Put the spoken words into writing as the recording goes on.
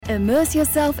Immerse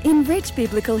yourself in rich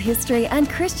biblical history and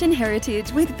Christian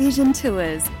heritage with Vision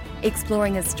Tours,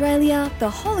 exploring Australia, the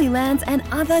Holy Lands and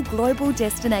other global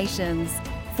destinations.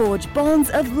 Forge bonds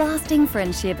of lasting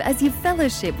friendship as you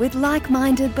fellowship with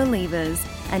like-minded believers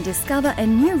and discover a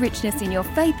new richness in your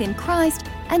faith in Christ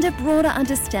and a broader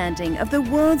understanding of the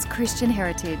world's Christian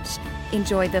heritage.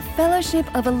 Enjoy the fellowship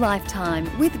of a lifetime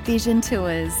with Vision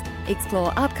Tours.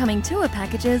 Explore upcoming tour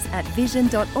packages at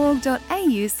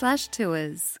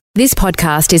vision.org.au/tours. This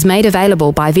podcast is made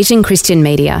available by Vision Christian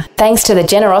Media, thanks to the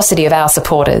generosity of our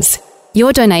supporters.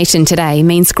 Your donation today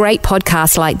means great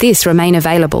podcasts like this remain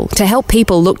available to help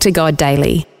people look to God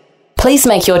daily. Please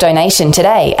make your donation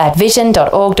today at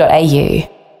vision.org.au.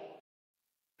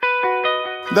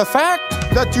 The fact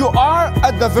that you are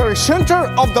at the very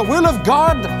center of the will of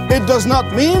God, it does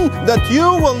not mean that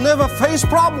you will never face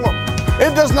problems.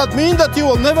 It does not mean that you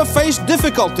will never face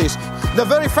difficulties. The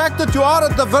very fact that you are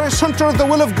at the very center of the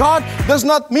will of God does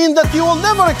not mean that you will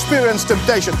never experience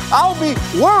temptation. I'll be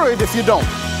worried if you don't.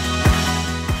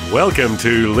 Welcome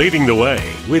to Leading the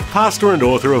Way with pastor and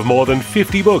author of more than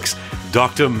 50 books,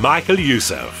 Dr. Michael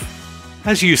Youssef.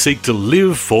 As you seek to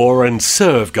live for and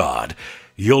serve God,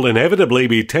 you'll inevitably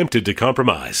be tempted to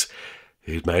compromise.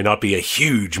 It may not be a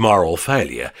huge moral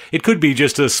failure. It could be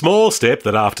just a small step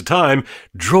that after time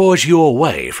draws you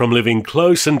away from living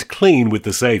close and clean with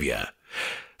the Saviour.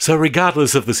 So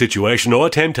regardless of the situation or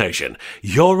temptation,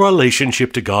 your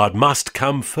relationship to God must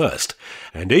come first.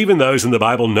 And even those in the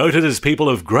Bible noted as people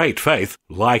of great faith,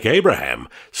 like Abraham,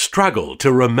 struggled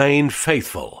to remain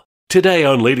faithful. Today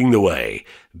on Leading the Way,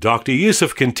 Dr.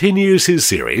 Youssef continues his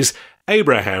series,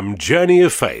 Abraham, Journey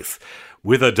of Faith,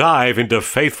 with a dive into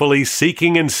faithfully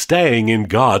seeking and staying in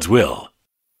God's will.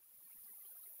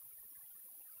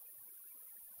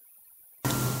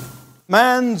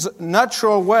 Man's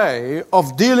natural way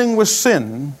of dealing with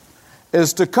sin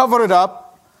is to cover it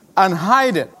up and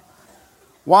hide it,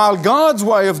 while God's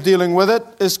way of dealing with it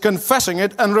is confessing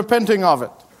it and repenting of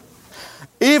it.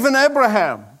 Even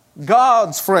Abraham,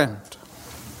 God's friend,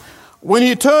 when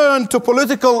he turned to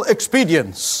political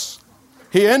expedience,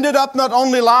 he ended up not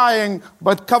only lying,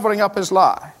 but covering up his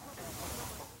lie.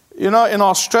 You know, in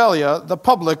Australia, the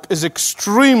public is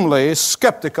extremely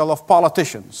skeptical of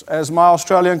politicians, as my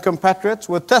Australian compatriots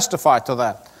would testify to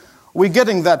that. We're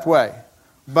getting that way,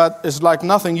 but it's like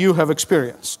nothing you have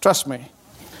experienced, trust me.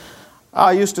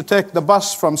 I used to take the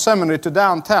bus from seminary to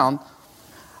downtown,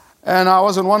 and I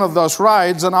was in one of those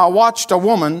rides, and I watched a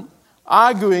woman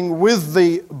arguing with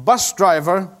the bus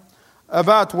driver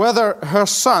about whether her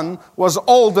son was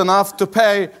old enough to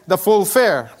pay the full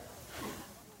fare.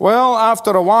 Well,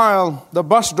 after a while, the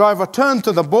bus driver turned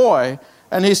to the boy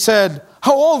and he said,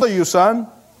 "How old are you, son?"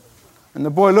 And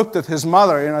the boy looked at his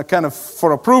mother, kind of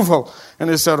for approval, and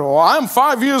he said, "Oh, I'm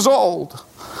 5 years old."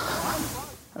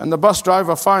 And the bus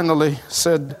driver finally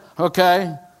said,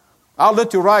 "Okay, I'll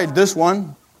let you ride this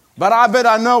one, but I bet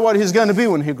I know what he's going to be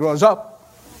when he grows up."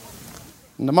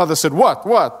 And the mother said,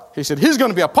 What? He said, "He's going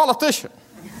to be a politician."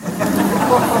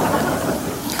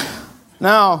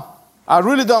 Now, I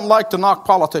really don't like to knock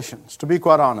politicians, to be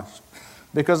quite honest,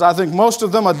 because I think most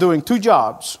of them are doing two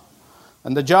jobs,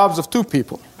 and the jobs of two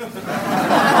people.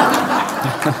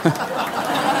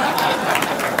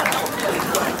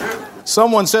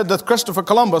 Someone said that Christopher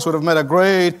Columbus would have made a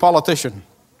great politician.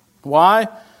 Why?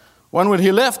 When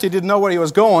he left, he didn't know where he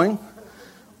was going.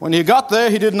 When he got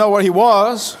there, he didn't know where he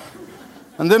was.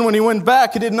 And then when he went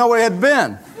back, he didn't know where he had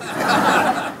been.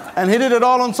 And he did it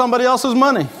all on somebody else's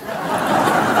money.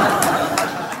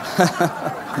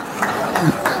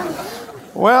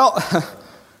 Well,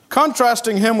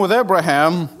 contrasting him with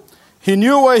Abraham, he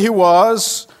knew where he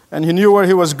was and he knew where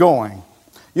he was going.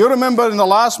 You remember in the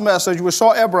last message, we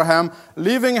saw Abraham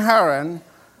leaving Haran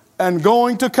and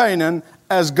going to Canaan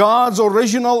as God's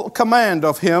original command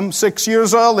of him 6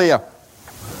 years earlier.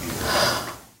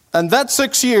 And that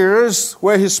 6 years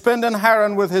where he spent in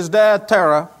Haran with his dad,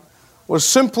 Terah, was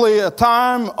simply a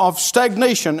time of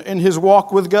stagnation in his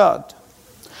walk with God.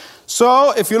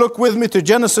 So, if you look with me to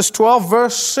Genesis 12,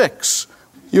 verse 6,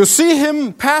 you see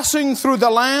him passing through the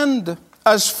land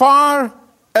as far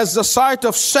as the site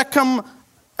of Shechem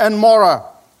and Morah.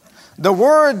 The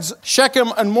words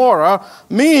Shechem and Morah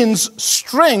means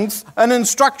strength and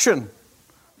instruction.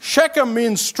 Shechem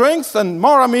means strength and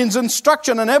Morah means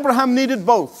instruction, and Abraham needed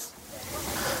both.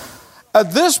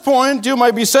 At this point, you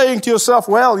might be saying to yourself,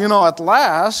 well, at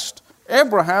last,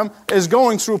 Abraham is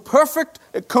going through perfect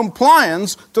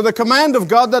compliance to the command of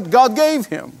God that God gave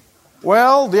him.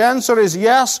 Well, the answer is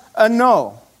yes and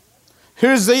no.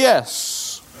 Here's the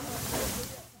yes.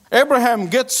 Abraham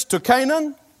gets to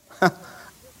Canaan,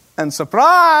 and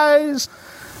surprise,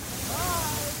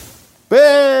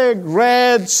 Big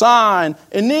red sign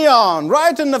in neon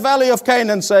right in the valley of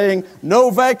Canaan saying, no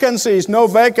vacancies, no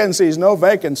vacancies, no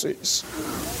vacancies.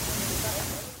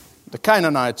 The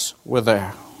Canaanites were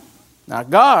there. Now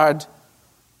God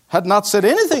had not said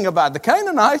anything about the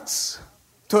Canaanites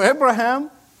to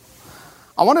Abraham.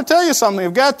 I want to tell you something.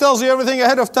 If God tells you everything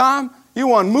ahead of time, you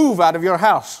won't move out of your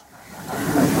house.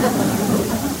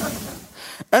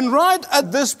 And right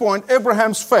at this point,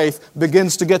 Abraham's faith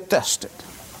begins to get tested.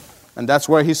 And that's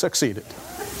where he succeeded.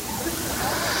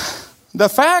 The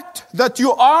fact that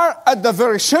you are at the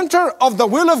very center of the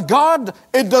will of God,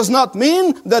 it does not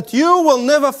mean that you will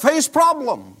never face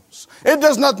problems. It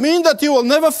does not mean that you will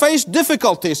never face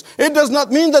difficulties. It does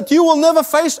not mean that you will never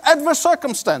face adverse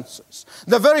circumstances.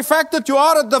 The very fact that you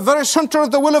are at the very center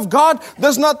of the will of God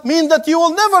does not mean that you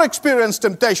will never experience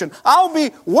temptation. I'll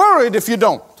be worried if you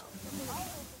don't.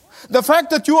 The fact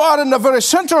that you are in the very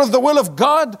center of the will of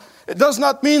God, it does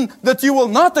not mean that you will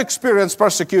not experience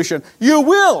persecution. You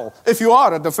will if you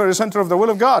are at the very center of the will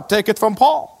of God. Take it from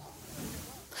Paul.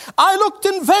 I looked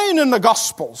in vain in the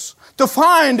Gospels to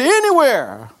find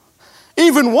anywhere,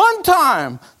 even one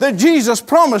time, that Jesus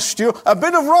promised you a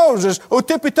bit of roses or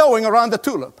tippy-toeing around the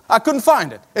tulip. I couldn't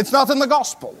find it. It's not in the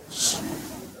Gospels.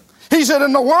 He said,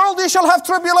 in the world you shall have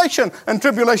tribulation. And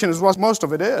tribulation is what most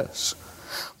of it is.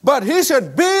 But he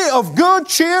said, be of good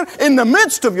cheer in the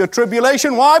midst of your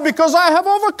tribulation. Why? Because I have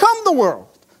overcome the world.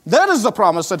 That is the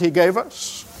promise that he gave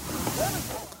us.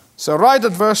 So right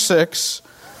at verse 6,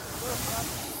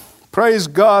 praise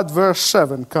God, verse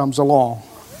 7 comes along.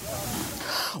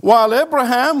 While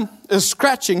Abraham is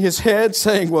scratching his head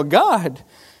saying, well, God,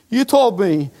 you told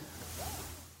me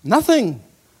nothing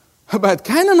about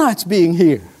Canaanites being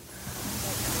here.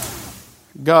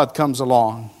 God comes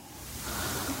along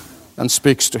and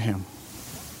speaks to him.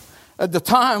 At the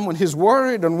time when he's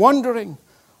worried and wondering,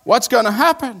 what's going to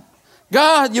happen?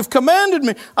 God, you've commanded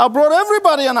me. I brought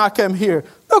everybody and I came here.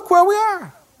 Look where we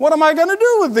are. What am I going to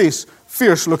do with these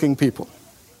fierce-looking people?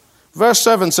 Verse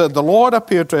 7 said, the Lord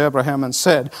appeared to Abraham and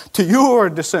said, to your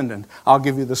descendant, I'll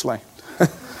give you this land.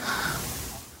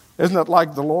 Isn't it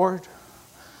like the Lord?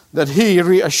 That he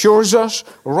reassures us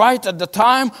right at the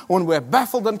time when we're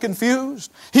baffled and confused.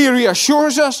 He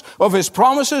reassures us of his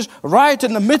promises right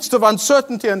in the midst of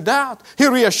uncertainty and doubt. He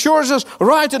reassures us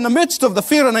right in the midst of the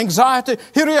fear and anxiety.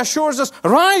 He reassures us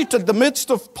right at the midst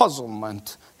of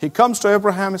puzzlement. He comes to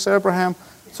Abraham and says, Abraham,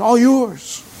 it's all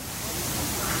yours.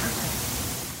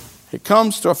 He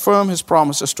comes to affirm his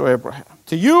promises to Abraham.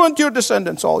 To you and to your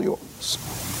descendants, all yours.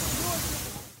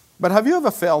 But have you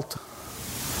ever felt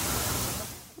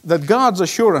that God's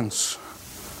assurance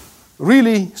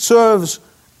really serves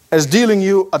as dealing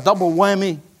you a double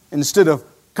whammy instead of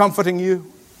comforting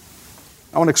you?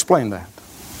 I want to explain that.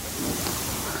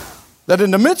 That in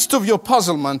the midst of your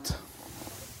puzzlement,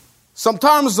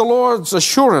 sometimes the Lord's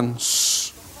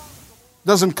assurance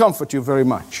doesn't comfort you very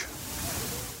much.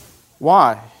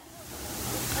 Why?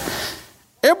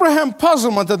 Abraham's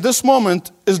puzzlement at this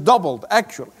moment is doubled,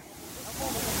 actually.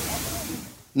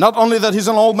 Not only that he's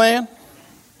an old man,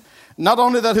 not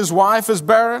only that his wife is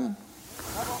barren,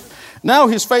 now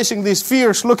he's facing these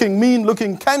fierce-looking,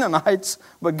 mean-looking Canaanites,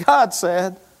 but God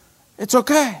said, it's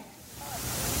okay.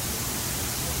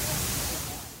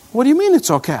 What do you mean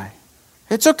it's okay?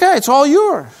 It's okay, it's all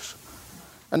yours.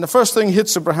 And the first thing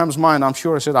hits Abraham's mind, I'm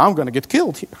sure, he said, I'm going to get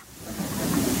killed here.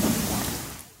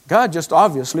 God just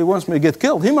obviously wants me to get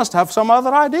killed. He must have some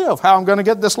other idea of how I'm going to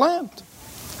get this land.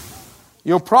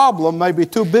 Your problem may be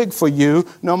too big for you,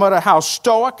 no matter how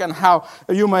stoic and how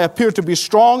you may appear to be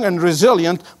strong and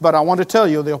resilient, but I want to tell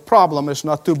you, your problem is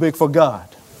not too big for God.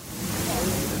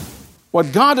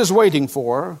 What God is waiting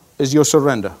for is your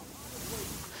surrender.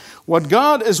 What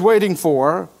God is waiting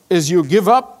for is you give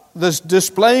up this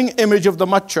displaying image of the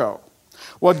macho.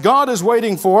 What God is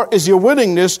waiting for is your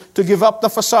willingness to give up the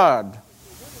facade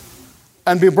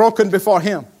and be broken before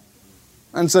Him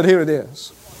and said, here it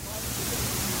is.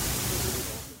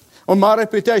 When my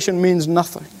reputation means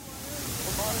nothing.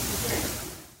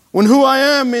 When who I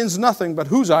am means nothing, but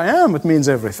whose I am, it means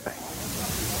everything.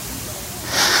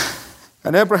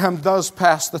 And Abraham does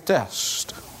pass the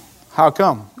test. How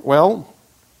come? Well,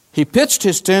 he pitched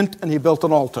his tent and he built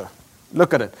an altar.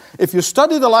 Look at it. If you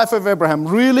study the life of Abraham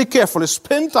really carefully,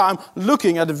 spend time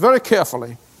looking at it very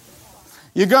carefully,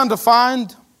 you're going to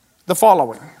find the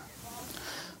following.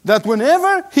 That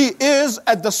whenever he is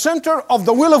at the center of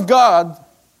the will of God,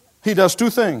 he does two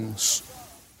things.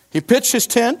 He pitches his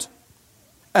tent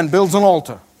and builds an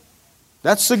altar.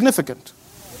 That's significant.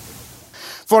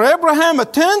 For Abraham, a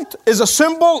tent is a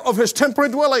symbol of his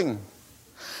temporary dwelling.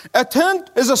 A tent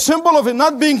is a symbol of him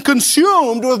not being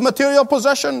consumed with material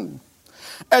possession.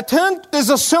 A tent is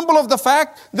a symbol of the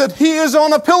fact that he is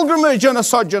on a pilgrimage and a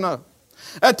sojourner.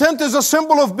 A tent is a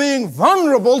symbol of being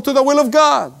vulnerable to the will of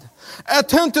God. A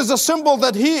tent is a symbol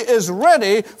that he is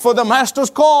ready for the master's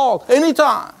call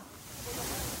anytime.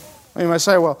 You may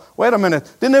say, well, wait a minute.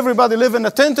 Didn't everybody live in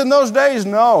a tent in those days?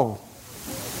 No.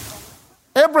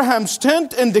 Abraham's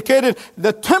tent indicated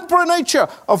the temporary nature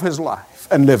of his life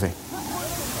and living.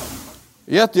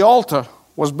 Yet the altar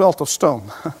was built of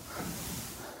stone,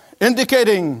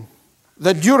 indicating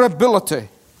the durability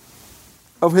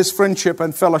of his friendship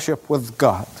and fellowship with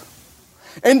God,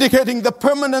 indicating the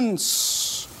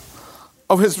permanence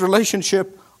of his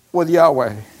relationship with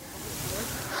Yahweh.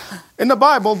 In the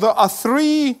Bible, there are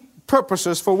three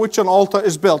purposes for which an altar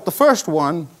is built. The first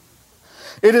one,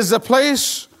 it is a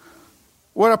place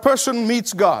where a person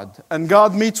meets God, and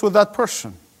God meets with that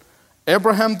person.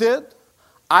 Abraham did,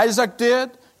 Isaac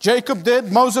did, Jacob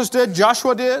did, Moses did,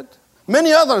 Joshua did.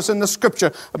 Many others in the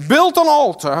scripture built an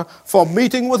altar for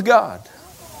meeting with God.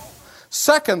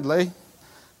 Secondly,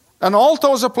 an altar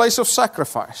was a place of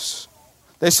sacrifice.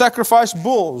 They sacrificed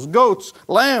bulls, goats,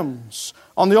 lambs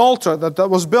on the altar that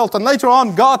was built. And later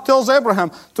on, God tells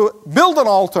Abraham to build an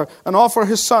altar and offer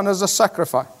his son as a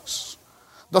sacrifice.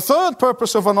 The third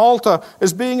purpose of an altar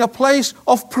is being a place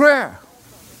of prayer.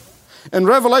 In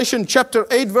Revelation chapter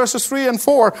 8, verses 3 and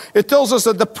 4, it tells us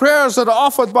that the prayers that are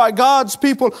offered by God's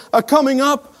people are coming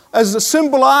up as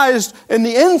symbolized in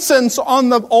the incense on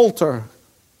the altar,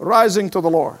 rising to the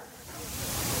Lord.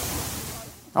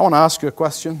 I want to ask you a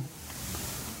question.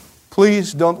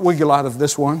 Please don't wiggle out of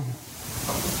this one.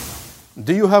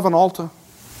 Do you have an altar?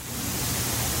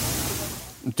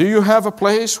 Do you have a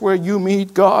place where you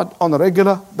meet God on a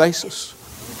regular basis?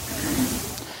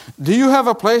 Do you have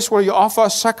a place where you offer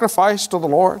sacrifice to the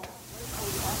Lord?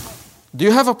 Do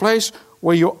you have a place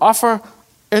where you offer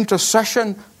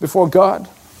intercession before God?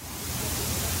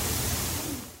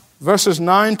 Verses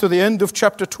 9 to the end of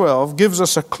chapter 12 gives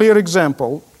us a clear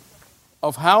example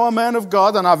of how a man of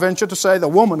God, and I venture to say the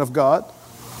woman of God,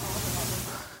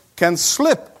 can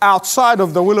slip outside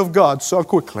of the will of God so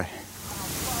quickly.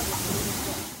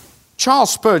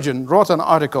 Charles Spurgeon wrote an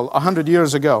article 100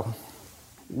 years ago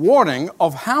warning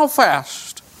of how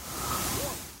fast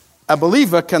a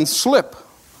believer can slip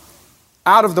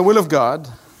out of the will of God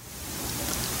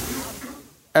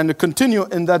and to continue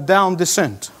in that down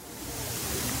descent.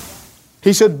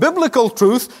 He said, biblical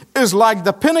truth is like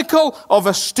the pinnacle of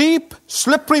a steep,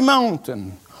 slippery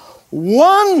mountain.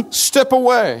 One step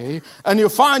away and you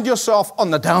find yourself on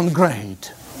the downgrade.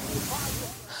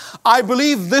 I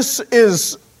believe this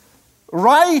is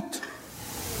right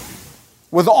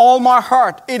with all my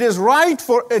heart. It is right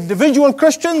for individual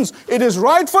Christians. It is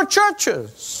right for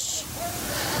churches.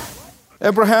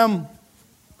 Abraham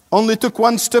only took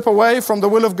one step away from the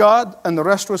will of God, and the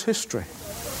rest was history.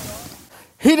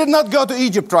 He did not go to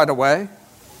Egypt right away.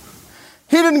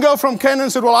 He didn't go from Canaan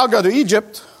and said, well, I'll go to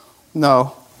Egypt.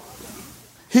 No.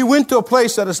 He went to a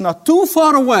place that is not too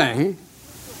far away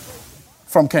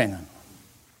from Canaan.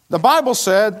 The Bible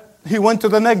said he went to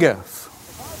the Negev.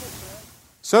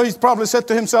 So he probably said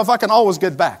to himself, I can always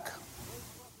get back.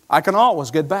 I can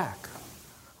always get back.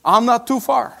 I'm not too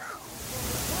far.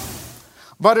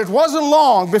 But it wasn't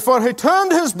long before he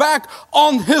turned his back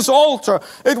on his altar.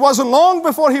 It wasn't long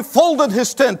before he folded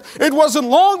his tent. It wasn't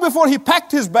long before he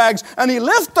packed his bags and he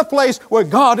left the place where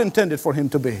God intended for him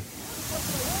to be.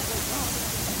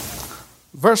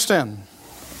 Verse 10.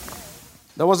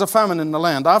 There was a famine in the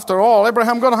land. After all,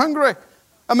 Abraham got hungry.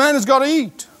 A man has got to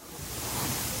eat.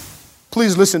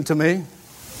 Please listen to me.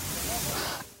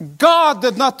 God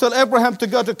did not tell Abraham to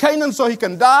go to Canaan so he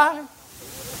can die.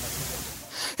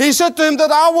 He said to him that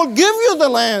I will give you the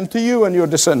land to you and your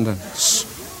descendants.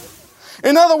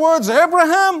 In other words,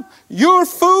 Abraham, your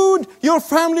food, your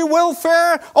family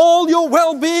welfare, all your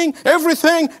well-being,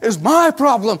 everything is my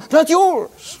problem, not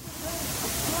yours.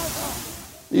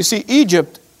 You see,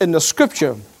 Egypt in the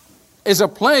scripture is a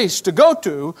place to go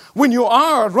to when you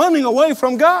are running away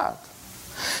from God.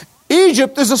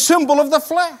 Egypt is a symbol of the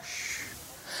flesh.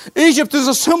 Egypt is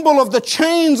a symbol of the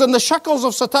chains and the shackles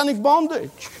of satanic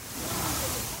bondage.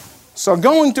 So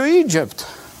going to Egypt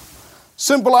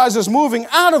symbolizes moving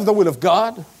out of the will of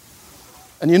God.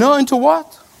 And you know into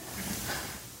what?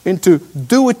 Into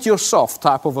do-it-yourself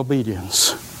type of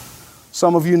obedience.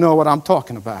 Some of you know what I'm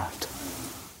talking about.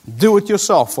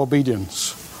 Do-it-yourself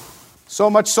obedience. So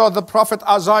much so the prophet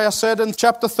Isaiah said in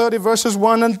chapter 30 verses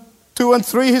 1 and 2 and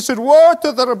 3, he said, woe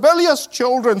to the rebellious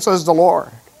children, says the Lord,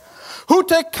 who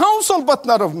take counsel but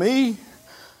not of me,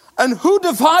 and who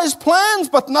devise plans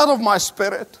but not of my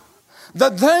spirit.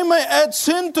 that they may add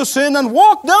sin to sin and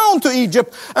walk down to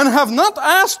Egypt, and have not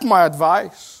asked my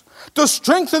advice, to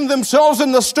strengthen themselves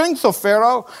in the strength of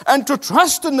Pharaoh, and to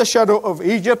trust in the shadow of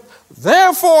Egypt.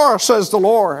 Therefore, says the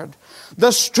Lord,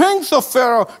 the strength of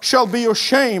Pharaoh shall be your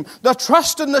shame. The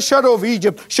trust in the shadow of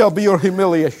Egypt shall be your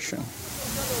humiliation.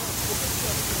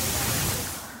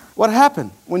 What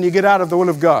happened when you get out of the will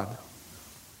of God?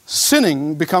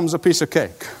 Sinning becomes a piece of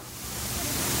cake.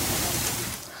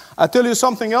 I tell you,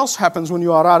 something else happens when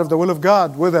you are out of the will of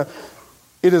God, whether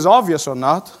it is obvious or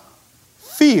not.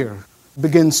 Fear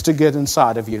begins to get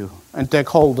inside of you and take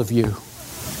hold of you.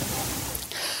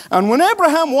 And when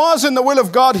Abraham was in the will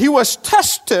of God, he was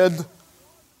tested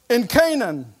in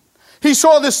Canaan. He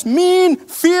saw this mean,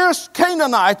 fierce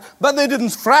Canaanite, but they didn't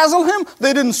frazzle him,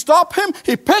 they didn't stop him.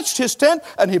 He pitched his tent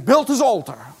and he built his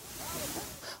altar.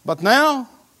 But now,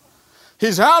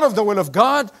 he's out of the will of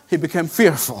God, he became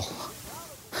fearful.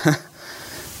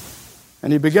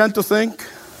 And he began to think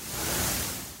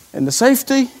in the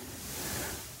safety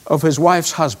of his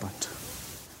wife's husband.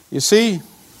 You see,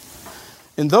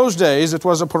 in those days, it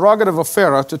was a prerogative of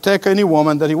Pharaoh to take any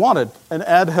woman that he wanted and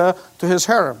add her to his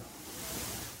harem.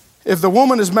 If the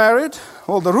woman is married,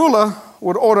 well, the ruler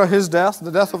would order his death,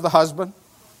 the death of the husband,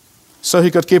 so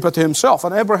he could keep it to himself.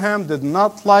 And Abraham did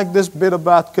not like this bit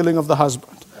about killing of the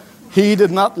husband. He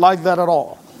did not like that at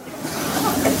all.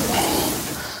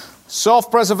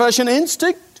 Self-preservation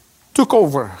instinct took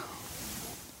over.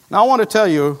 Now I want to tell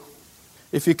you,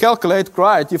 if you calculate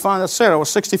right, you find that Sarah was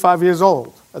 65 years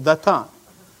old at that time.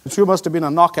 She must have been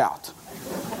a knockout.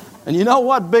 And you know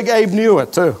what? Big Abe knew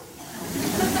it too.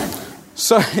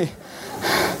 So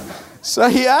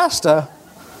he asked her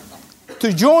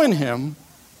to join him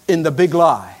in the big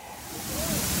lie.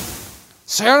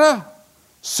 Sarah,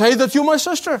 say that you're my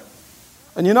sister.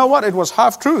 And you know what? It was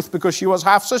half truth because she was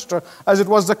half sister, as it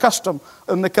was the custom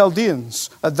in the Chaldeans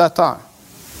at that time.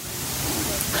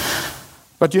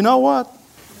 But you know what?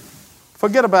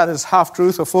 Forget about his half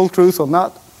truth or full truth or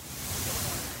not.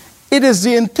 It is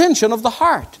the intention of the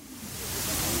heart.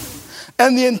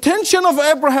 And the intention of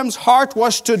Abraham's heart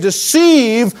was to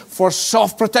deceive for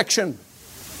self-protection.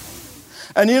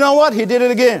 And you know what? He did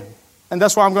it again. And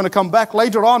that's why I'm going to come back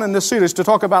later on in this series to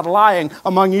talk about lying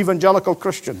among evangelical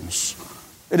Christians.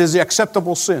 It is the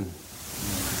acceptable sin.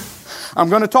 I'm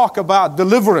going to talk about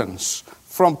deliverance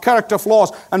from character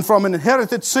flaws and from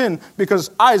inherited sin, because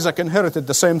Isaac inherited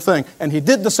the same thing and he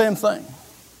did the same thing.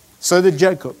 So did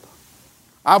Jacob.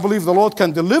 I believe the Lord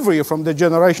can deliver you from the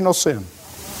generational sin.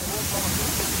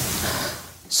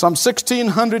 Some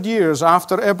 1,600 years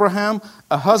after Abraham,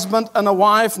 a husband and a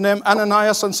wife named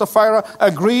Ananias and Sapphira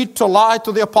agreed to lie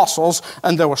to the apostles,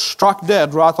 and they were struck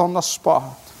dead right on the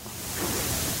spot.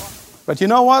 But you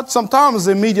know what? Sometimes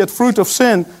the immediate fruit of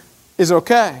sin is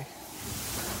okay.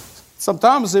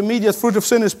 Sometimes the immediate fruit of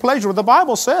sin is pleasurable. The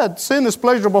Bible said sin is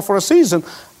pleasurable for a season.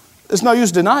 There's no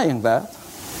use denying that.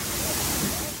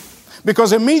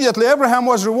 Because immediately Abraham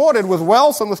was rewarded with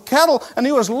wealth and with cattle, and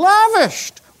he was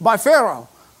lavished by Pharaoh.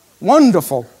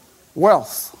 Wonderful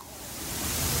wealth.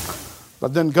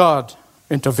 But then God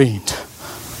intervened.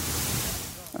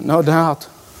 And no doubt,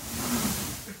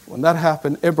 when that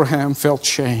happened, Abraham felt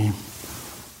shame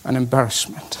and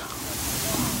embarrassment.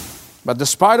 But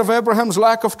despite of Abraham's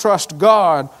lack of trust,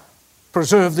 God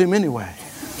preserved him anyway.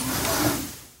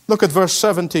 Look at verse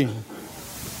 17.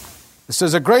 It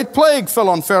says, a great plague fell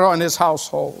on Pharaoh and his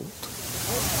household.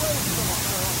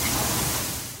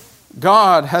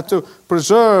 God had to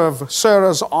preserve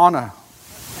Sarah's honor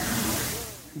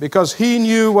because he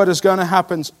knew what is going to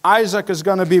happen. Isaac is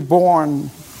going to be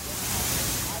born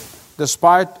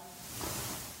despite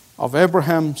of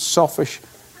Abraham's selfish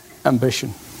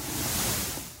ambition.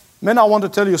 Men, I want to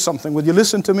tell you something. Would you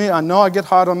listen to me? I know I get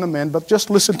hard on the men, but just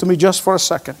listen to me just for a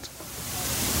second.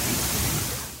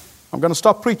 I'm going to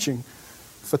stop preaching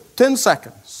for 10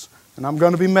 seconds, and I'm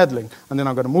going to be meddling, and then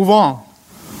I'm going to move on.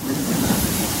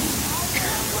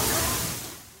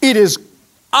 It is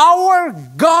our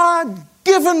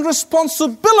God-given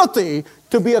responsibility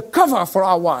to be a cover for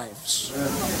our wives.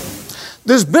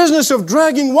 This business of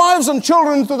dragging wives and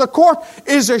children to the court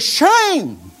is a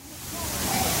shame.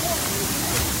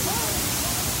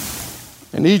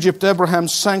 In Egypt, Abraham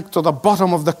sank to the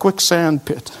bottom of the quicksand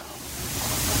pit.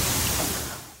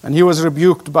 And he was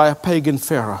rebuked by a pagan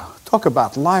Pharaoh. Talk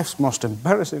about life's most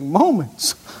embarrassing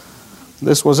moments.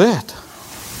 This was it.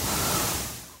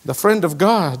 The friend of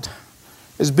God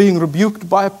is being rebuked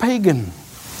by a pagan.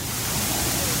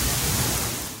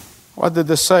 What did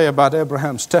this say about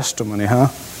Abraham's testimony, huh?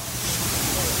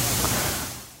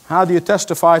 How do you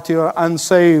testify to your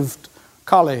unsaved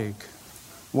colleague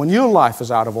when your life is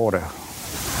out of order?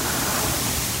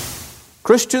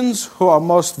 Christians who are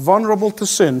most vulnerable to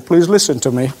sin, please listen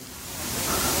to me.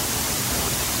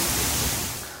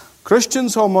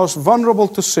 Christians who are most vulnerable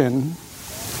to sin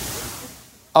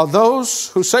are those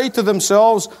who say to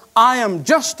themselves, I am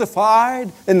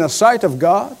justified in the sight of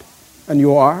God, and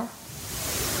you are.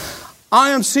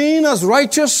 I am seen as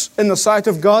righteous in the sight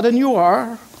of God, and you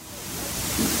are.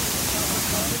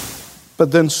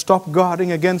 But then stop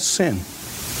guarding against sin.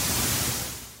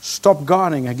 Stop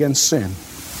guarding against sin.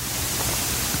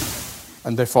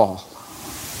 And they fall.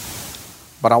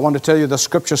 But I want to tell you, the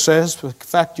scripture says, the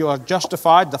fact you are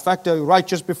justified, the fact that you're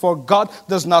righteous before God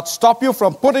does not stop you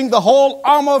from putting the whole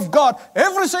armor of God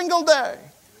every single day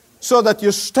so that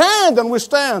you stand and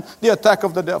withstand the attack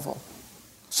of the devil.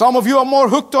 Some of you are more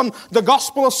hooked on the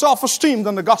gospel of self-esteem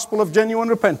than the gospel of genuine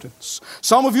repentance.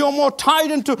 Some of you are more tied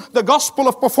into the gospel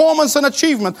of performance and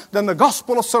achievement than the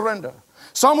gospel of surrender.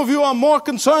 Some of you are more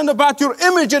concerned about your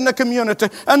image in the community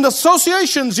and the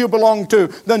associations you belong to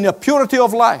than the purity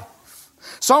of life.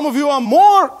 Some of you are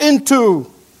more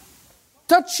into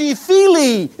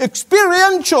touchy-feely,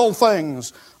 experiential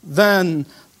things than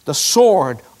the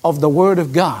sword of the Word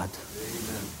of God.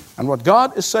 And what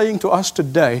God is saying to us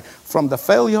today, from the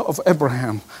failure of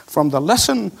Abraham, from the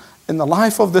lesson in the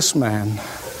life of this man,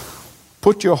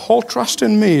 put your whole trust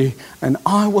in me and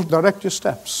I will direct your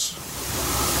steps.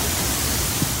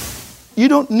 You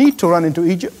don't need to run into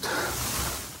Egypt.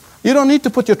 You don't need to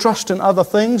put your trust in other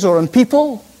things or in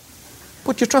people.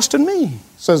 Put your trust in me,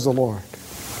 says the Lord.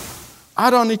 I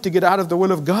don't need to get out of the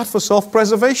will of God for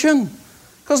self-preservation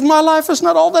because my life is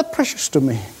not all that precious to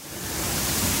me.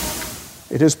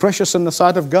 It is precious in the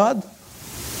sight of God.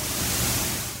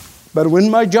 But when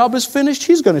my job is finished,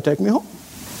 He's going to take me home.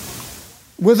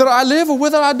 Whether I live or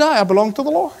whether I die, I belong to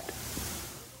the Lord.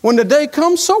 When the day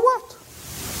comes, so what?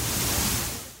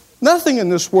 Nothing in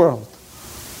this world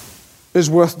is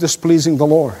worth displeasing the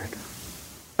Lord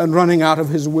and running out of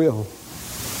His will.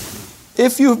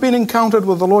 If you've been encountered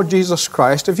with the Lord Jesus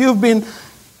Christ, if you've been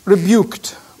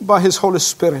rebuked by His Holy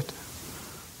Spirit,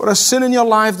 or a sin in your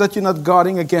life that you're not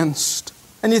guarding against,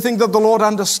 and you think that the Lord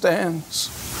understands,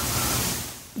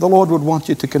 the Lord would want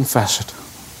you to confess it.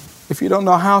 If you don't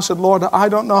know how, said, Lord, I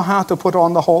don't know how to put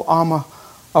on the whole armor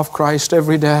of Christ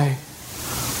every day.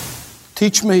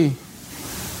 Teach me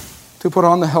to put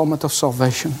on the helmet of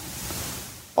salvation.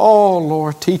 Oh,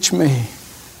 Lord, teach me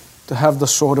to have the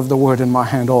sword of the Word in my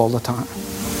hand all the time.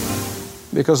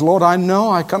 Because, Lord, I know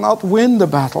I cannot win the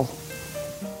battle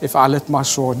if I let my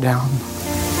sword down.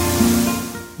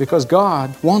 Because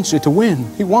God wants you to win.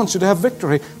 He wants you to have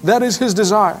victory. That is His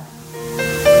desire.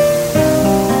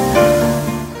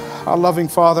 Our loving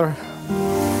Father,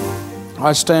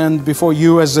 I stand before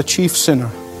you as the chief sinner,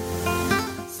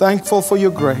 thankful for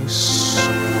your grace,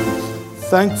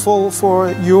 thankful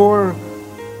for your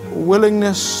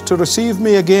willingness to receive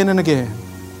me again and again,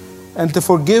 and to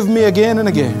forgive me again and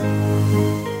again.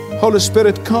 Holy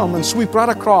Spirit, come and sweep right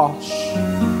across.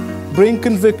 Bring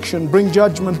conviction, bring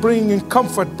judgment, bring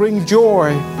comfort, bring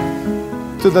joy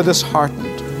to the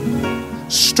disheartened.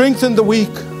 Strengthen the weak.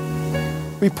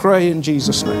 We pray in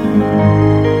Jesus' name.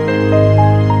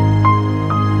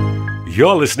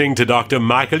 You're listening to Dr.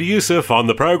 Michael Youssef on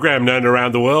the program known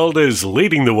around the world as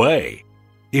Leading the Way.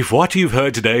 If what you've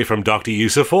heard today from Dr.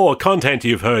 Youssef or content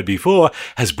you've heard before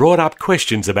has brought up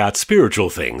questions about spiritual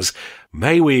things,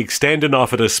 may we extend an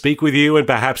offer to speak with you and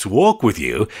perhaps walk with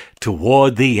you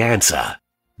toward the answer,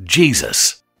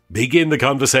 Jesus. Begin the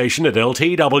conversation at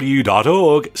ltw.org/Jesus.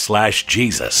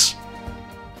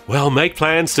 Well, make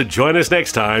plans to join us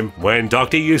next time when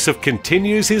Dr. Youssef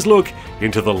continues his look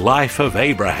into the life of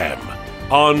Abraham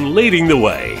on Leading the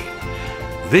Way.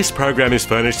 This program is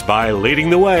furnished by Leading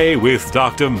the Way with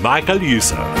Dr. Michael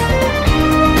Youssef.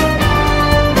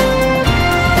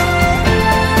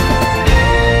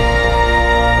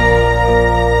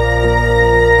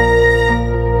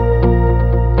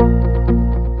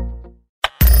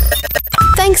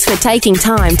 Thanks for taking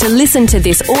time to listen to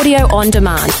this audio on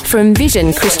demand from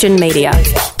Vision Christian Media.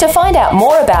 To find out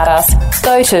more about us,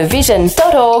 go to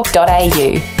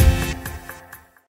vision.org.au.